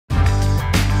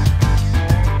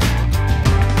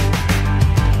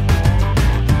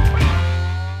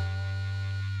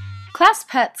Class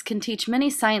pets can teach many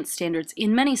science standards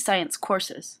in many science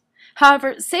courses.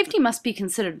 However, safety must be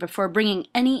considered before bringing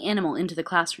any animal into the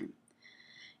classroom.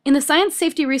 In the Science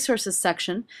Safety Resources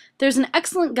section, there's an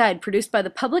excellent guide produced by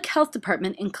the Public Health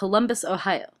Department in Columbus,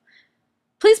 Ohio.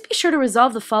 Please be sure to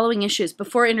resolve the following issues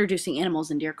before introducing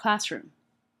animals into your classroom.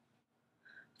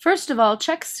 First of all,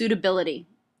 check suitability.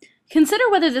 Consider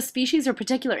whether the species or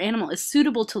particular animal is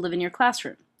suitable to live in your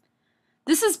classroom.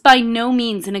 This is by no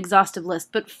means an exhaustive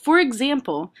list, but for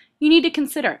example, you need to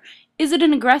consider, is it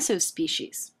an aggressive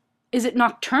species? Is it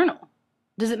nocturnal?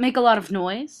 Does it make a lot of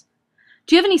noise?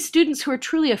 Do you have any students who are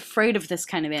truly afraid of this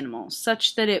kind of animal,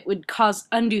 such that it would cause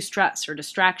undue stress or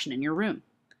distraction in your room?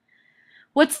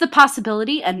 What's the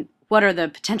possibility and what are the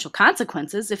potential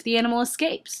consequences if the animal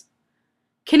escapes?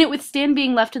 Can it withstand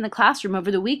being left in the classroom over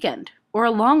the weekend, or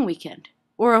a long weekend,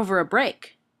 or over a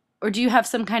break? Or do you have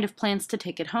some kind of plans to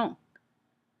take it home?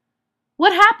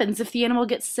 What happens if the animal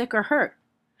gets sick or hurt?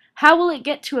 How will it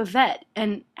get to a vet,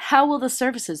 and how will the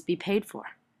services be paid for?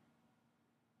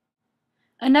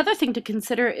 Another thing to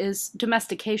consider is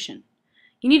domestication.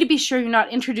 You need to be sure you're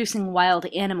not introducing wild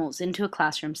animals into a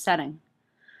classroom setting.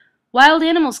 Wild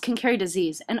animals can carry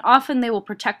disease, and often they will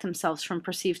protect themselves from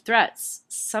perceived threats,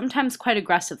 sometimes quite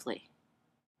aggressively.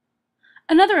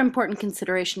 Another important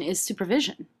consideration is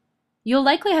supervision. You'll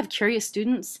likely have curious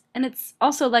students, and it's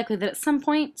also likely that at some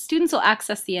point, students will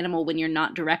access the animal when you're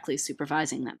not directly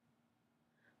supervising them.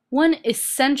 One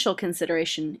essential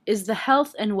consideration is the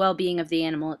health and well-being of the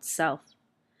animal itself.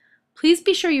 Please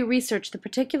be sure you research the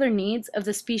particular needs of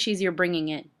the species you're bringing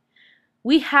in.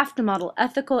 We have to model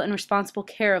ethical and responsible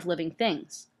care of living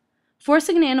things.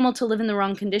 Forcing an animal to live in the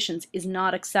wrong conditions is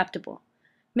not acceptable.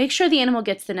 Make sure the animal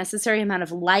gets the necessary amount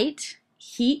of light,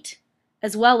 heat,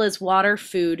 as well as water,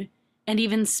 food, and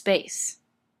even space.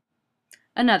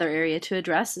 Another area to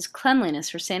address is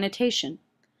cleanliness or sanitation.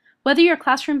 Whether your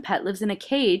classroom pet lives in a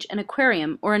cage, an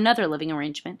aquarium, or another living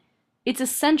arrangement, it's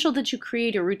essential that you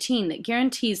create a routine that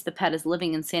guarantees the pet is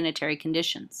living in sanitary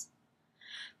conditions.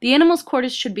 The animal's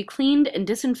quarters should be cleaned and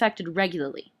disinfected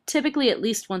regularly, typically at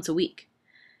least once a week,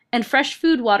 and fresh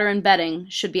food, water, and bedding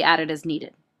should be added as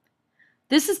needed.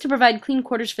 This is to provide clean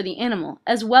quarters for the animal,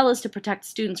 as well as to protect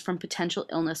students from potential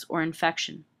illness or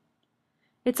infection.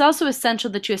 It's also essential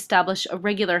that you establish a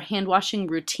regular hand-washing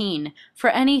routine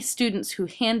for any students who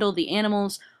handle the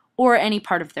animals or any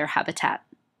part of their habitat.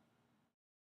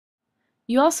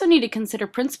 You also need to consider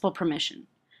principal permission.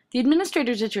 The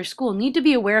administrators at your school need to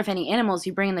be aware of any animals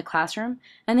you bring in the classroom,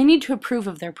 and they need to approve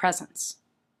of their presence.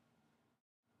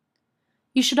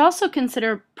 You should also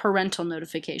consider parental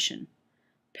notification.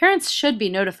 Parents should be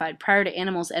notified prior to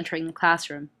animals entering the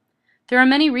classroom. There are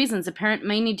many reasons a parent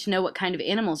may need to know what kind of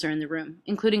animals are in the room,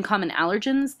 including common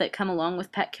allergens that come along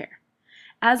with pet care.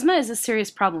 Asthma is a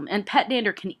serious problem, and pet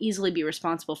dander can easily be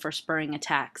responsible for spurring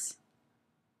attacks.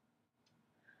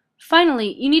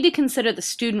 Finally, you need to consider the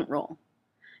student role.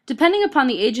 Depending upon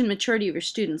the age and maturity of your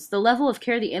students, the level of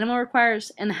care the animal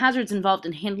requires, and the hazards involved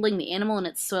in handling the animal in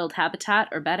its soiled habitat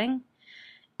or bedding,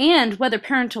 and whether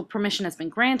parental permission has been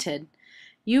granted,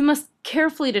 you must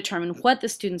carefully determine what the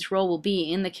student's role will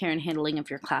be in the care and handling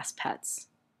of your class pets.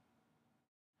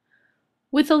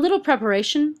 With a little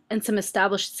preparation and some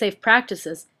established safe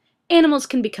practices, animals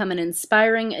can become an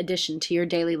inspiring addition to your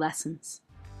daily lessons.